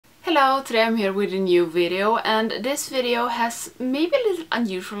Hello, today I'm here with a new video, and this video has maybe a little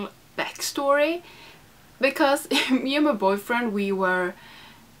unusual backstory because me and my boyfriend, we were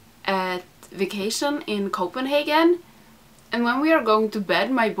at vacation in Copenhagen, and when we are going to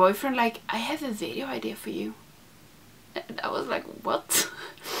bed, my boyfriend like, I have a video idea for you. And I was like, what?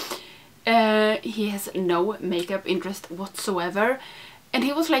 He has no makeup interest whatsoever, and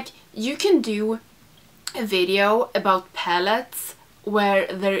he was like, you can do a video about palettes where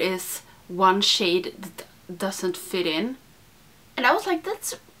there is one shade that doesn't fit in. And I was like,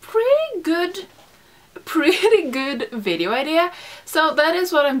 that's pretty good video idea. So that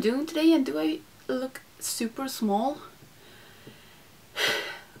is what I'm doing today. And do I look super small?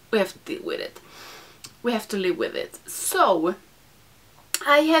 We have to deal with it. We have to live with it. So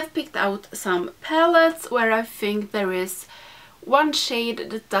I have picked out some palettes where I think there is one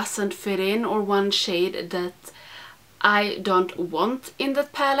shade that doesn't fit in, or one shade that I don't want in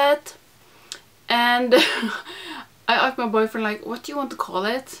that palette. And I asked my boyfriend like, what do you want to call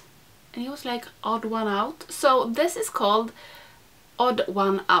it? And he was like, Odd One Out. So this is called Odd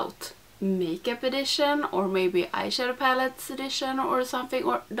One Out Makeup Edition, or maybe Eyeshadow Palettes Edition or something,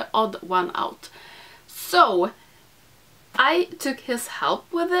 or the Odd One Out. So I took his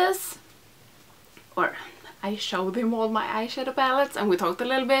help with this, or I showed him all my eyeshadow palettes and we talked a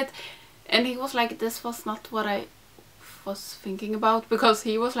little bit, and he was like, this was not what I was thinking about, because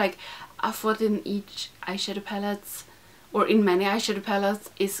he was like, I thought in each eyeshadow palettes, or in many eyeshadow palettes,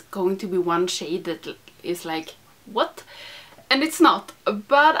 is going to be one shade that is like, what? And it's not.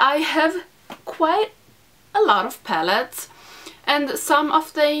 But I have quite a lot of palettes, and some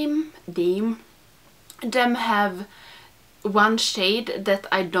of them have one shade that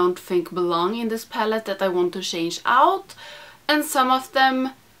I don't think belong in this palette that I want to change out, and some of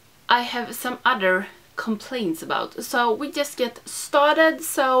them I have some other complaints about. So we just get started.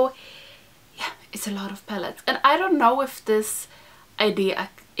 So yeah, it's a lot of palettes, and I don't know if this idea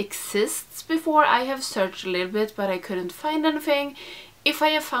exists before. I have searched a little bit, but I couldn't find anything. If I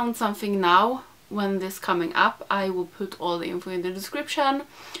have found something now, when this coming up, I will put all the info in the description.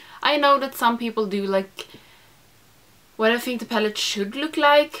 I know that some people do like what I think the palette should look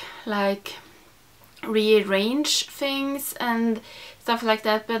like rearrange things and stuff like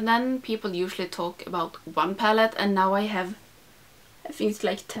that, but then people usually talk about one palette, and now I have, I think it's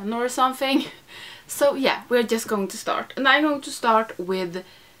like 10 or something. So yeah, we're just going to start, and I'm going to start with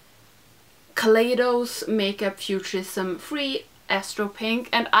Kaleidos Makeup Futurism Free Astro-Pink,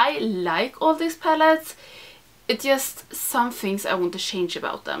 and I like all these palettes. It's just some things I want to change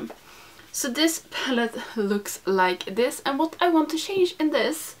about them. So this palette looks like this, and what I want to change in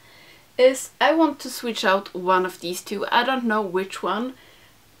this is I want to switch out one of these two. I don't know which one.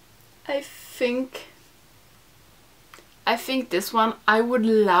 I think this one. I would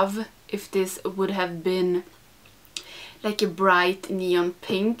love if this would have been like a bright neon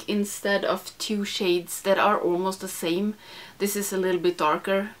pink instead of two shades that are almost the same. This is a little bit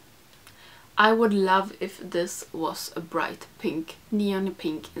darker. I would love if this was a bright pink, neon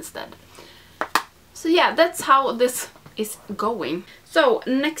pink instead. So yeah, that's how this is going. So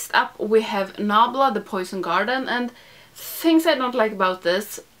next up we have Nebula, the Poison Garden, and things I don't like about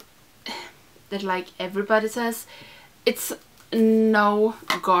this, that like everybody says, it's no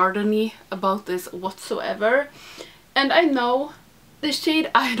gardeny about this whatsoever. And I know the shade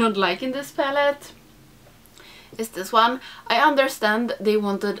I don't like in this palette is this one. I understand they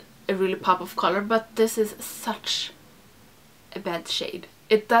wanted a really pop of color, but this is such a bad shade.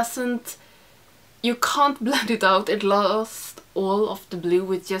 It doesn't, you can't blend it out. It lost all of the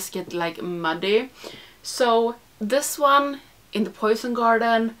blue. It just get like muddy. So this one in the Poison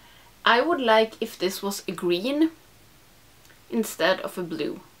Garden, I would like if this was a green instead of a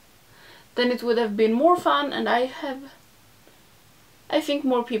blue. Then it would have been more fun, and I think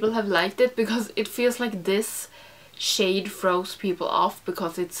more people have liked it, because it feels like this shade throws people off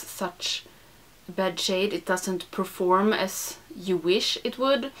because it's such a bad shade. It doesn't perform as you wish it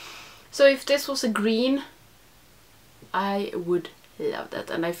would. So if this was a green, I would love that,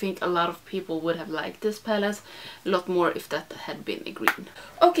 and I think a lot of people would have liked this palette a lot more if that had been a green.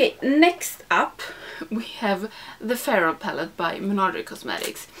 Okay, next up we have the Feral palette by Menage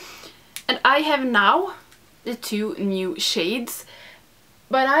Cosmetics, and I have now the two new shades,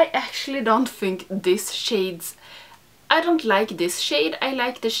 but I actually don't think this shades, I don't like this shade. I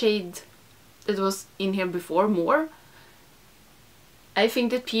like the shade that was in here before more. I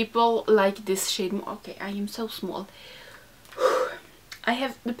think that people like this shade more. Okay, I am so small. I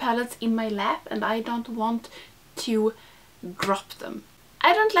have the palettes in my lap and I don't want to drop them.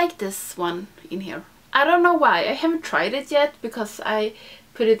 I don't like this one in here. I don't know why. I haven't tried it yet because I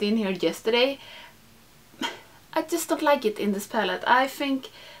put it in here yesterday. I just don't like it in this palette. I think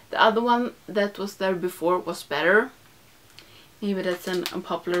the other one that was there before was better. Maybe that's an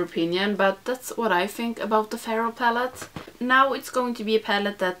unpopular opinion, but that's what I think about the Pharaoh palette. Now it's going to be a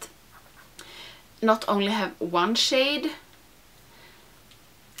palette that not only have one shade,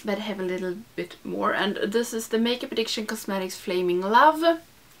 but have a little bit more. And this is the Makeup Addiction Cosmetics Flaming Love.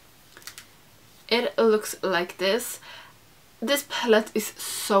 It looks like this. This palette is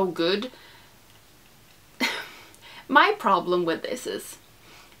so good. My problem with this is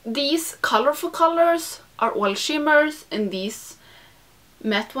these colorful colors are all shimmers and these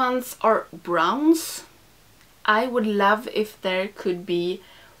matte ones are browns. I would love if there could be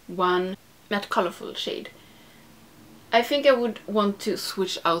one matte colorful shade. I think I would want to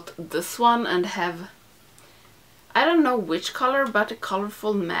switch out this one and have, I don't know which color, but a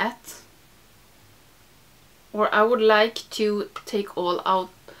colorful matte. Or I would like to take all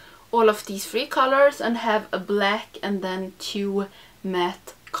of these three colors and have a black and then two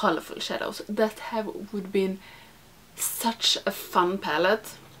matte colorful shadows. That would been such a fun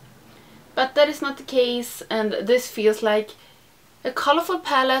palette. But that is not the case, and this feels like a colorful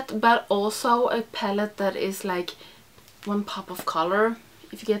palette, but also a palette that is like one pop of color,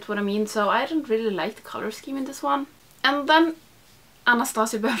 if you get what I mean. So I don't really like the color scheme in this one. And then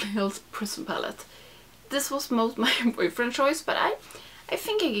Anastasia Beverly Hills Prism palette. This was most my boyfriend choice, but I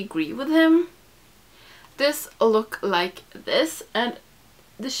think I agree with him. This look like this, and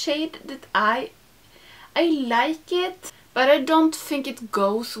the shade that I like it, but I don't think it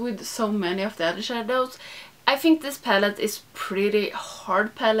goes with so many of the other shadows. I think this palette is pretty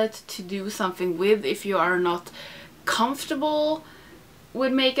hard palette to do something with if you are not comfortable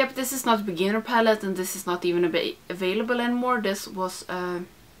with makeup. This is not a beginner palette, and this is not even available anymore. This was a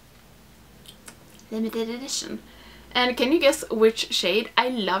limited edition. And can you guess which shade? I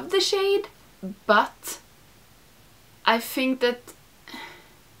love the shade, but I think that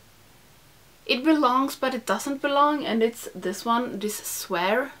it belongs, but it doesn't belong, and it's this one, this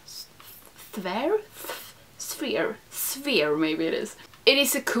sphere, maybe it is. It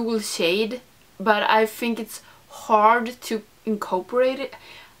is a cool shade, but I think it's hard to incorporate it.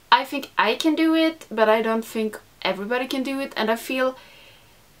 I think I can do it, but I don't think everybody can do it, and I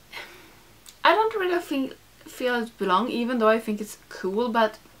don't really feel it belong, even though I think it's cool,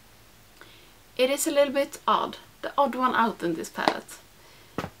 but it is a little bit odd. The odd one out in this palette.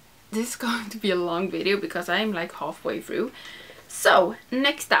 This is going to be a long video because I'm like halfway through. So,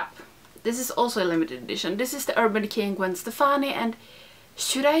 next up. This is also a limited edition. This is the Urban Decay and Gwen Stefani, and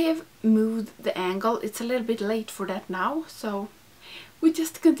should I have moved the angle? It's a little bit late for that now, so we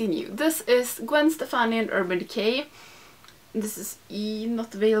just continue. This is Gwen Stefani and Urban Decay. This is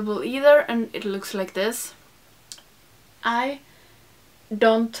not available either, and it looks like this. I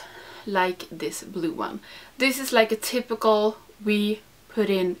don't like this blue one. This is like a typical, we put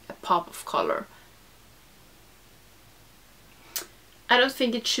in a pop of color. I don't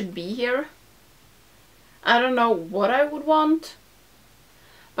think it should be here. I don't know what I would want,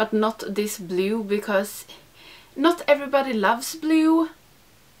 but not this blue, because not everybody loves blue.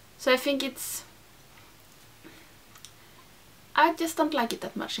 So I think it's... I just don't like it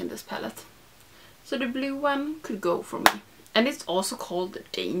that much in this palette. So the blue one could go for me. And it's also called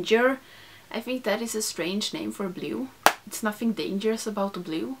Danger. I think that is a strange name for blue. It's nothing dangerous about the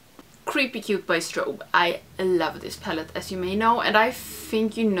blue. Creepy Cute by Strobe. I love this palette, as you may know. And I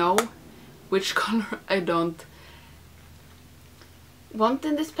think you know which color I don't want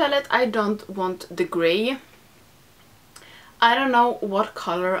in this palette. I don't want the grey. I don't know what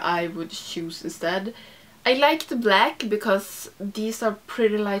color I would choose instead. I like the black because these are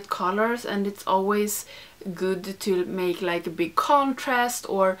pretty light colors, and it's always good to make like a big contrast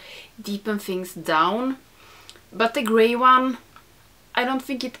or deepen things down. But the grey one, I don't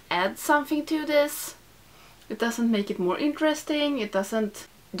think it adds something to this. It doesn't make it more interesting. It doesn't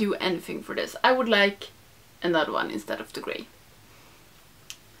do anything for this. I would like another one instead of the grey.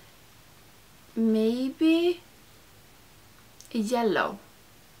 Maybe yellow.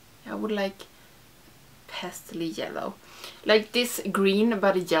 I would like pastel yellow, like this green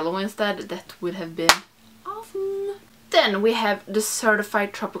but a yellow instead. That would have been awesome. Then we have the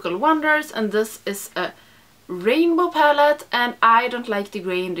Certified Tropical Wonders, and this is a rainbow palette, and I don't like the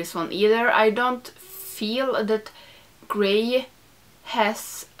grey in this one either. I don't feel that grey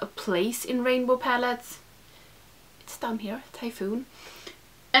has a place in rainbow palettes. It's down here, Typhoon.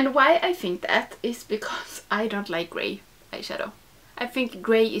 And why I think that is because I don't like grey eyeshadow. I think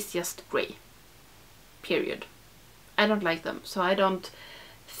grey is just grey. Period. I don't like them, so I don't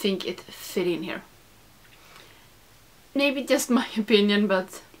think it fit in here. maybe just my opinion,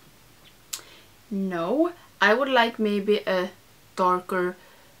 but no. I would like maybe a darker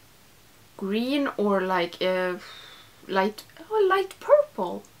green or like a light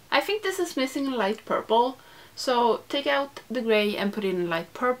purple. I think this is missing a light purple. So take out the grey and put in a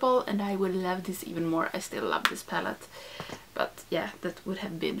light purple and I will love this even more. I still love this palette. But yeah, that would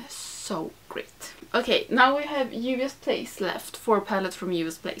have been so great. Okay, now we have Juvia's Place left. 4 palettes from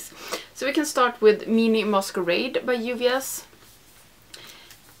Juvia's Place. So we can start with Mini Masquerade by Juvia's.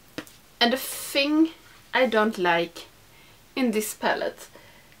 And the thing I don't like in this palette,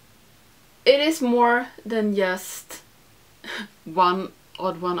 it is more than just one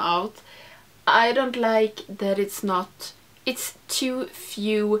odd one out. I don't like that it's too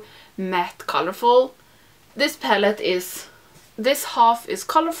few matte colorful. This palette is, this half is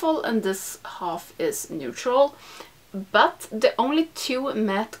colorful and this half is neutral. But the only 2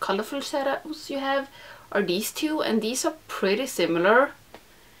 matte colorful shadows you have are these 2, and these are pretty similar.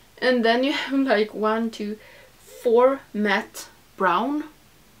 And then you have like 1, 2, 4 matte brown.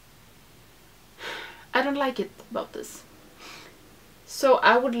 I don't like it about this. So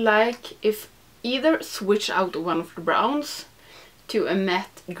I would like if either switch out one of the browns to a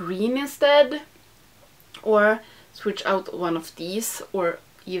matte green instead, or switch out one of these, or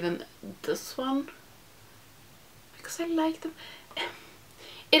even this one, because I like them.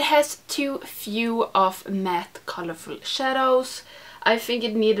 It has too few of matte colorful shadows. I think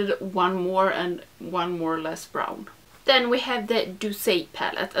it needed 1 more and 1 more less brown. Then we have the Decay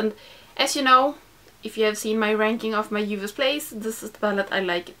palette, and as you know, if you have seen my ranking of my Juvia's Place, this is the palette I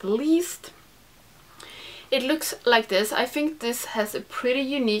like the least. It looks like this. I think this has a pretty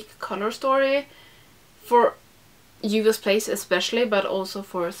unique color story for Juvia's Place especially, but also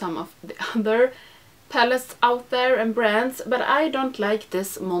for some of the other palettes out there and brands. But I don't like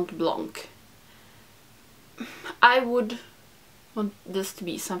this Mont Blanc. I would want this to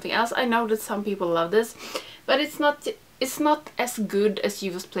be something else. I know that some people love this, but it's not as good as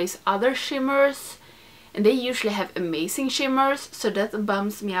Juvia's Place other shimmers, and they usually have amazing shimmers, so that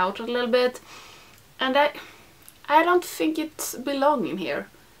bums me out a little bit. And I don't think it belongs in here.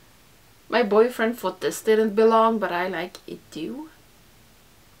 My boyfriend thought this didn't belong, but I like it too.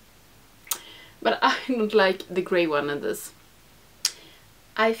 But I don't like the grey one in this.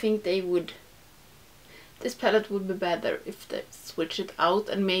 I think this palette would be better if they switched it out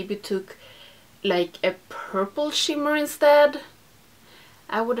and maybe took like a purple shimmer instead.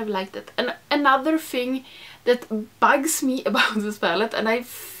 I would have liked it. And another thing that bugs me about this palette, and I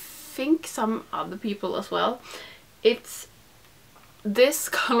think some other people as well, it's this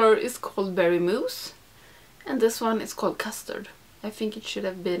color is called Berry Mousse and this one is called Custard. I think it should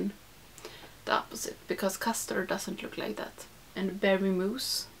have been the opposite, because Custard doesn't look like that and Berry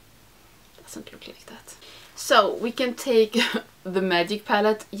Mousse doesn't look like that. So we can take the Magic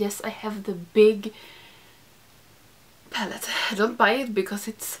palette. Yes, I have the big palette. Don't buy it because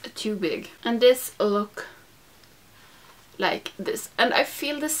it's too big. And this look like this. And I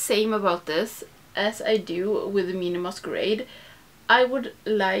feel the same about this as I do with the Mini Masquerade. I would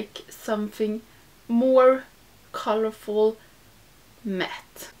like something more colorful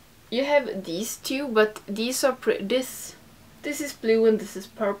matte. You have these 2, but these are this is blue and this is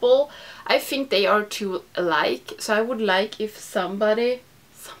purple. I think they are too alike, so I would like if some of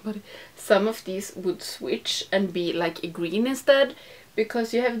these would switch and be like a green instead,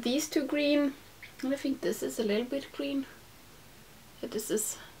 because you have these 2 green, and I think this is a little bit green. Yeah, this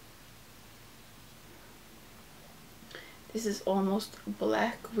is almost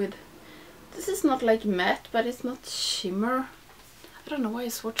black with, this is not like matte, but it's not shimmer. I don't know why I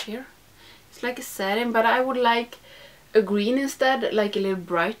swatch here. It's like a satin, but I would like a green instead, like a little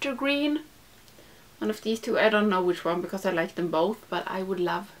brighter green. One of these 2, I don't know which one because I like them both, but I would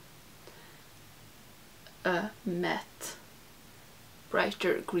love a matte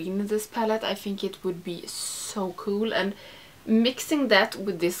brighter green in this palette. I think it would be so cool, and mixing that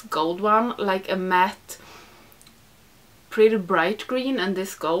with this gold one, like a matte pretty bright green and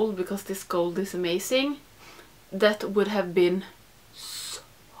this gold, because this gold is amazing, that would have been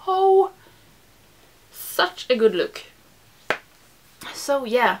such a good look. So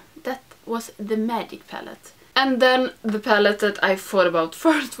yeah, that was the Magic palette. And then the palette that I thought about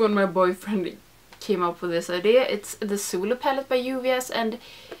first when my boyfriend came up with this idea, it's the Zulu palette by Juvia's, and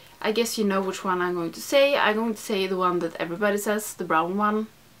I guess you know which one I'm going to say. I'm going to say the one that everybody says, the brown one.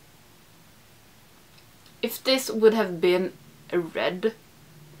 If this would have been a red,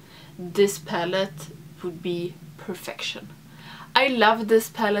 this palette would be perfection. I love this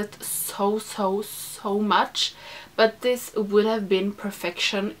palette so much, but this would have been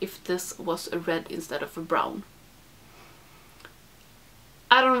perfection if this was a red instead of a brown.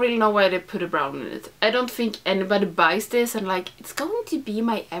 I don't really know why they put a brown in it. I don't think anybody buys this and like, it's going to be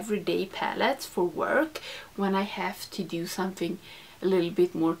my everyday palette for work when I have to do something a little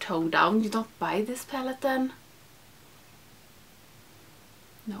bit more toned down. You don't buy this palette then?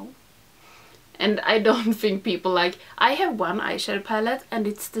 No. And I don't think people like... I have one eyeshadow palette and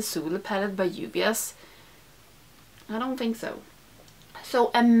it's the Zulu palette by UVS. I don't think so. So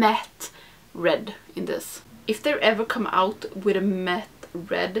a matte red in this. If they ever come out with a matte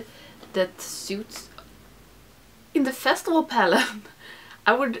red that suits in the festival palette,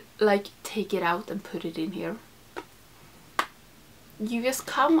 I would like take it out and put it in here. You just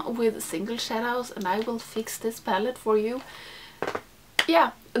come with single shadows and I will fix this palette for you.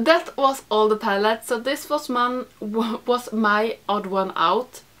 Yeah, that was all the palettes. So this was my odd one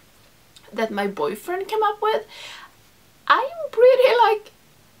out that my boyfriend came up with. I'm pretty like...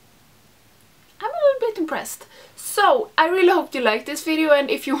 I'm a little bit impressed. So I really hope you like this video, and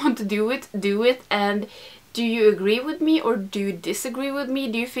if you want to do it, do it. And do you agree with me or do you disagree with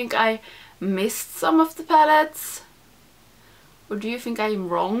me? Do you think I missed some of the palettes? Or do you think I am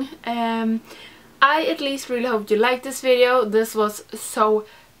wrong? I at least really hope you liked this video. This was so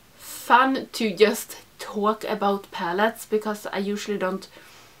fun to just talk about palettes, because I usually don't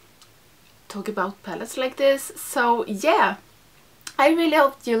talk about palettes like this. So yeah, I really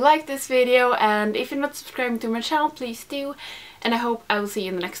hope you liked this video, and if you're not subscribing to my channel, please do, and I hope I will see you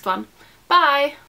in the next one. Bye!